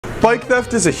Bike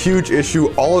theft is a huge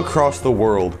issue all across the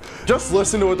world. Just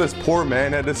listen to what this poor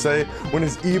man had to say when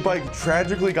his e-bike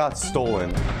tragically got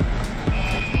stolen.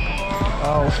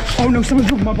 Oh no, someone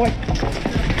took my bike.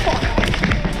 Fuck.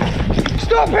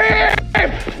 Stop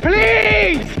him!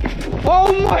 Please!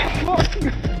 Oh my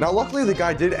God. Now luckily the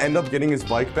guy did end up getting his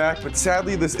bike back, but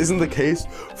sadly this isn't the case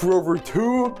for over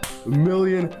 2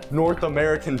 million North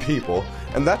American people.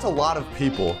 And that's a lot of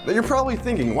people. Now you're probably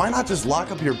thinking, why not just lock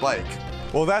up your bike?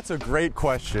 Well, that's a great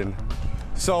question.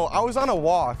 So I was on a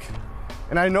walk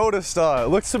and I noticed it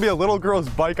looks to be a little girl's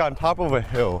bike on top of a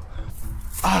hill.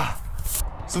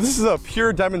 So this is a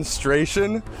pure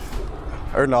demonstration.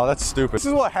 Or no, that's stupid. This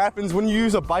is what happens when you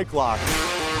use a bike lock.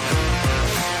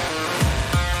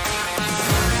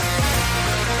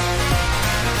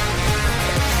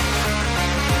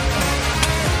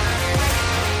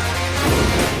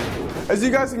 As you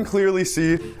guys can clearly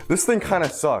see, this thing kind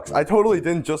of sucks. I totally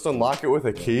didn't just unlock it with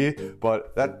a key,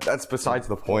 but that's besides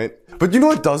the point. But you know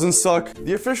what doesn't suck?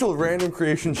 The official random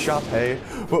creation Shoppe,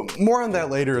 but more on that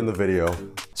later in the video.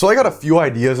 So I got a few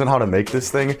ideas on how to make this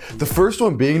thing. The first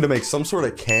one being to make some sort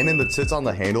of cannon that sits on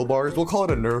the handlebars. We'll call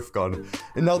it a Nerf gun.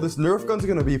 And now this Nerf gun's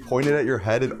gonna be pointed at your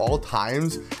head at all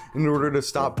times in order to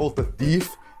stop both the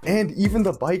thief and even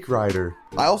the bike rider.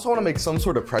 I also want to make some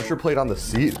sort of pressure plate on the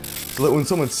seat so that when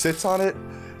someone sits on it,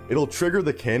 it'll trigger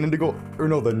the cannon to go, or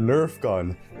no, the Nerf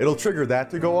gun. It'll trigger that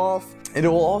to go off, and it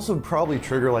will also probably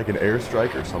trigger like an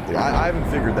airstrike or something. I haven't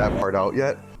figured that part out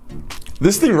yet.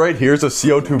 This thing right here is a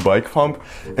CO2 bike pump,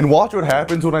 and watch what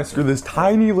happens when I screw this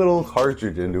tiny little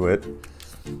cartridge into it.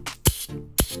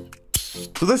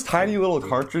 So this tiny little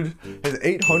cartridge has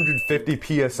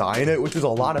 850 PSI in it, which is a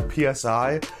lot of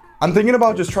PSI. I'm thinking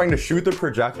about just trying to shoot the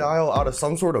projectile out of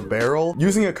some sort of barrel,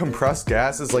 using a compressed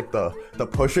gas as like the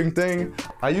pushing thing.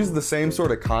 I used the same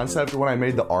sort of concept when I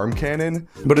made the arm cannon,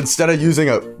 but instead of using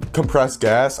a compressed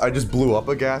gas, I just blew up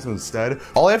a gas instead.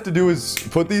 All I have to do is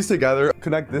put these together,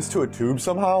 connect this to a tube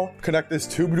somehow, connect this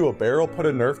tube to a barrel, put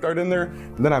a Nerf dart in there,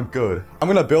 and then I'm good. I'm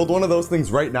gonna build one of those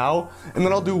things right now, and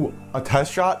then I'll do a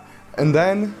test shot, and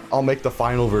then I'll make the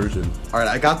final version. All right,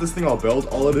 I got this thing all built.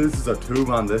 All it is a tube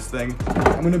on this thing.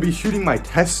 I'm gonna be shooting my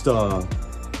test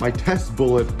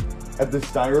bullet at this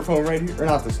styrofoam right here. Or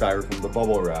not the styrofoam, the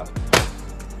bubble wrap.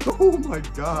 Oh my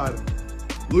God.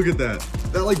 Look at that.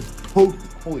 That like poked,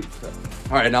 holy shit.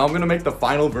 All right, now I'm gonna make the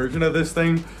final version of this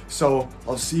thing. So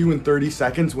I'll see you in 30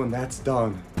 seconds when that's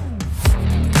done.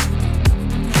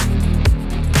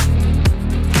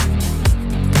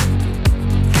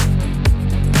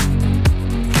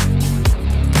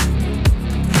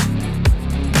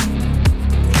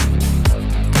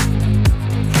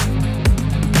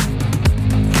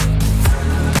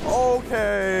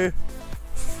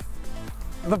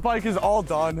 The bike is all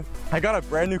done. I got a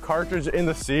brand new cartridge in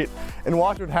the seat, and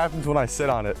watch what happens when I sit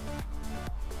on it.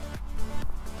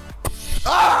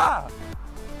 Ah!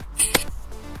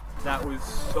 That was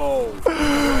so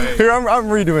great. Here, I'm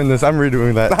redoing this. I'm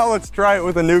redoing that. Now let's try it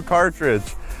with a new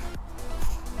cartridge.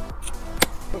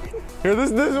 Here,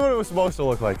 this is what it was supposed to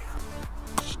look like.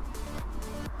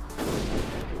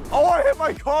 Oh, I hit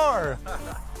my car.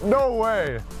 No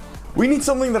way. We need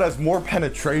something that has more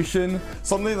penetration,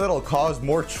 something that'll cause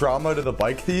more trauma to the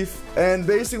bike thief, and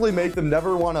basically make them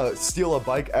never want to steal a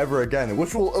bike ever again,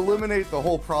 which will eliminate the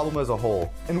whole problem as a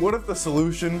whole. And what if the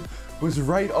solution was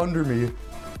right under me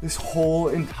this whole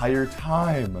entire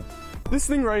time? This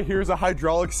thing right here is a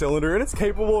hydraulic cylinder, and it's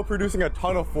capable of producing a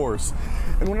ton of force.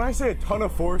 And when I say a ton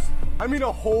of force, I mean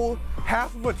a whole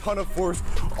half of a ton of force,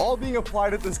 all being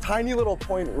applied at this tiny little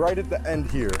point right at the end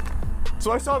here.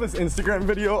 So I saw this Instagram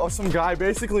video of some guy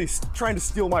basically trying to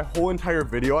steal my whole entire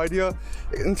video idea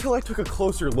until I took a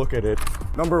closer look at it.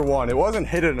 Number one, it wasn't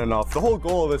hidden enough. The whole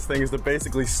goal of this thing is to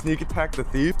basically sneak attack the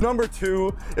thief. Number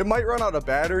two, it might run out of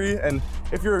battery, and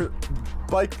if your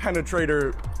bike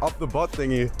penetrator up the butt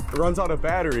thingy runs out of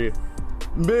battery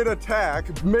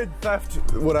mid-attack,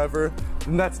 mid-theft, whatever,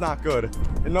 then that's not good.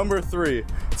 And number three,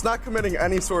 it's not committing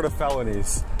any sort of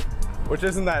felonies, which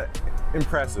isn't that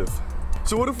impressive.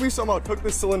 So what if we somehow took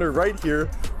this cylinder right here,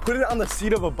 put it on the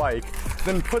seat of a bike,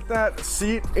 then put that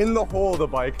seat in the hole of the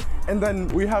bike, and then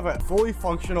we have a fully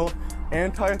functional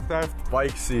anti-theft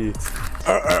bike seat.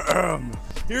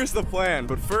 Here's the plan,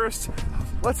 but first,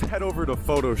 let's head over to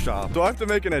Photoshop. So I have to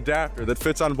make an adapter that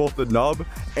fits on both the nub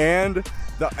and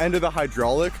the end of the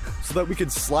hydraulic so that we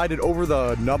can slide it over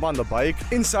the nub on the bike.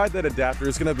 Inside that adapter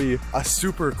is gonna be a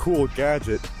super cool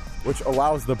gadget which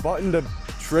allows the button to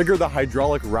trigger the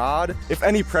hydraulic rod if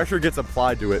any pressure gets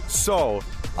applied to it. So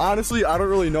honestly, I don't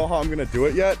really know how I'm gonna do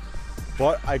it yet,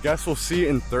 but I guess we'll see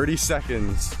in 30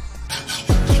 seconds.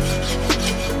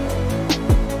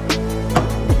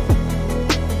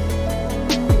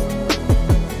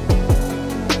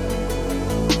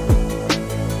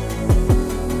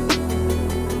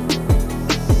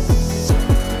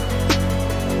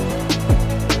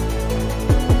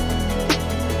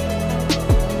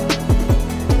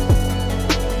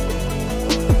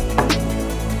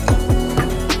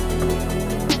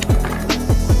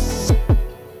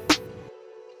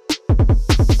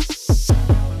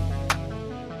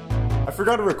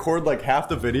 forgot to record like half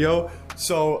the video,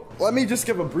 so let me just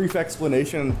give a brief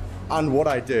explanation on what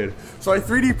I did. So I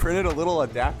 3D printed a little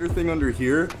adapter thing under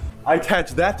here. I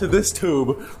attached that to this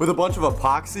tube with a bunch of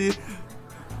epoxy,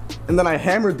 and then I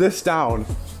hammered this down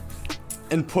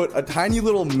and put a tiny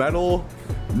little metal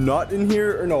nut in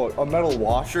here, or no, a metal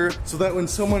washer, so that when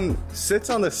someone sits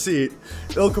on the seat,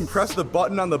 it'll compress the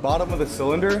button on the bottom of the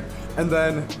cylinder, and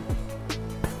then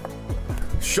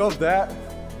shove that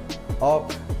up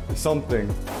something.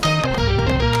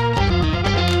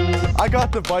 I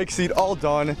got the bike seat all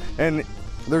done, and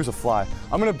there's a fly.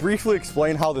 I'm gonna briefly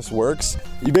explain how this works.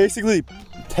 You basically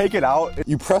take it out,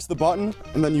 you press the button,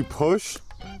 and then you push.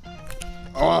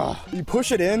 You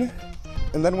push it in,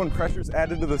 and then when pressure's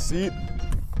added to the seat,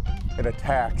 it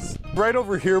attacks. Right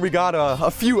over here, we got a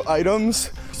few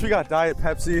items. So we got Diet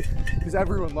Pepsi, because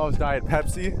everyone loves Diet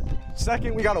Pepsi.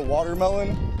 Second, we got a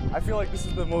watermelon. I feel like this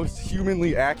is the most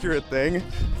humanly accurate thing.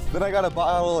 Then I got a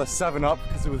bottle of 7-Up,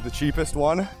 because it was the cheapest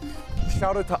one.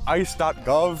 Shout out to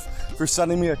ice.gov for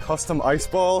sending me a custom ice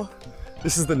ball.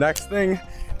 This is the next thing.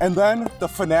 And then the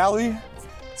finale,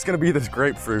 it's gonna be this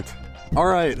grapefruit. All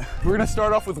right, we're gonna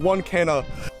start off with one can of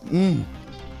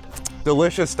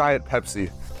delicious Diet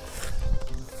Pepsi.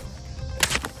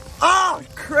 Ah,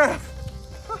 crap!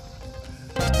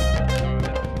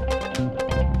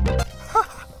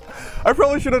 I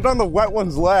probably should have done the wet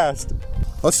ones last.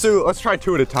 Let's try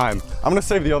 2 at a time. I'm gonna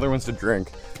save the other ones to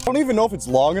drink. I don't even know if it's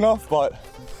long enough, but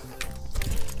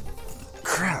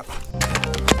crap.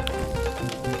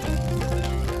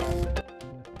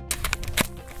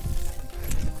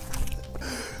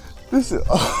 This is,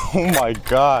 oh my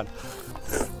God.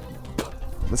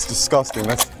 That's disgusting,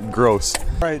 that's gross. All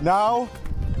right, now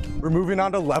we're moving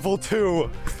on to level 2.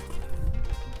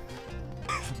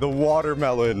 The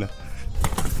watermelon.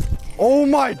 Oh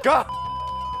my God.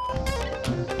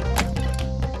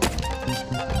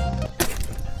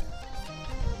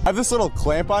 I have this little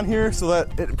clamp on here so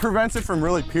that it prevents it from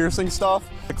really piercing stuff.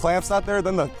 The clamp's not there,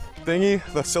 then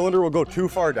the cylinder will go too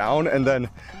far down and then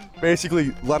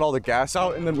basically let all the gas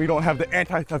out, and then we don't have the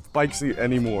anti-theft bike seat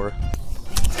anymore.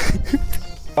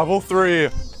 Level 3,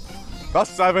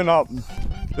 that's 7-Up.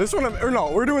 This one, or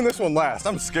no, we're doing this one last.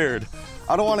 I'm scared.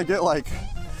 I don't want to get like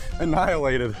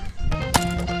annihilated.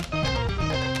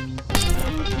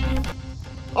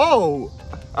 Oh,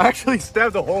 I actually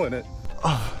stabbed a hole in it.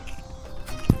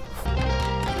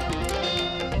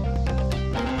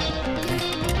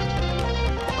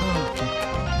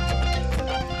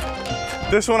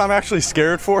 This one I'm actually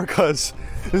scared for because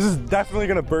this is definitely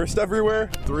gonna burst everywhere.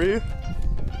 3,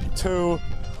 2,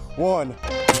 1.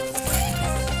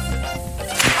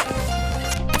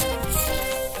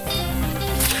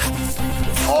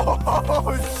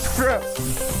 Oh, crap.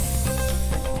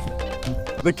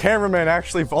 The cameraman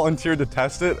actually volunteered to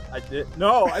test it. I did.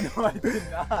 No, I know I did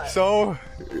not. So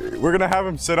we're gonna have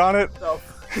him sit on it. No,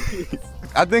 please.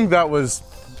 I think that was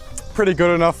pretty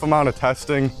good enough amount of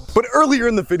testing. But earlier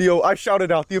in the video, I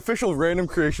shouted out the official random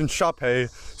creation Shoppe.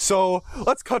 So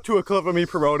let's cut to a clip of me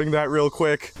promoting that real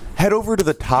quick. Head over to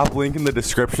the top link in the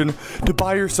description to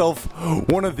buy yourself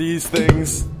one of these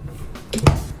things.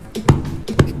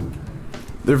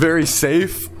 They're very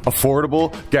safe,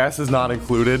 affordable, gas is not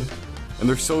included, and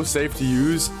they're so safe to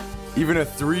use, even a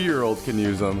 3-year-old can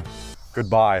use them.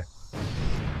 Goodbye.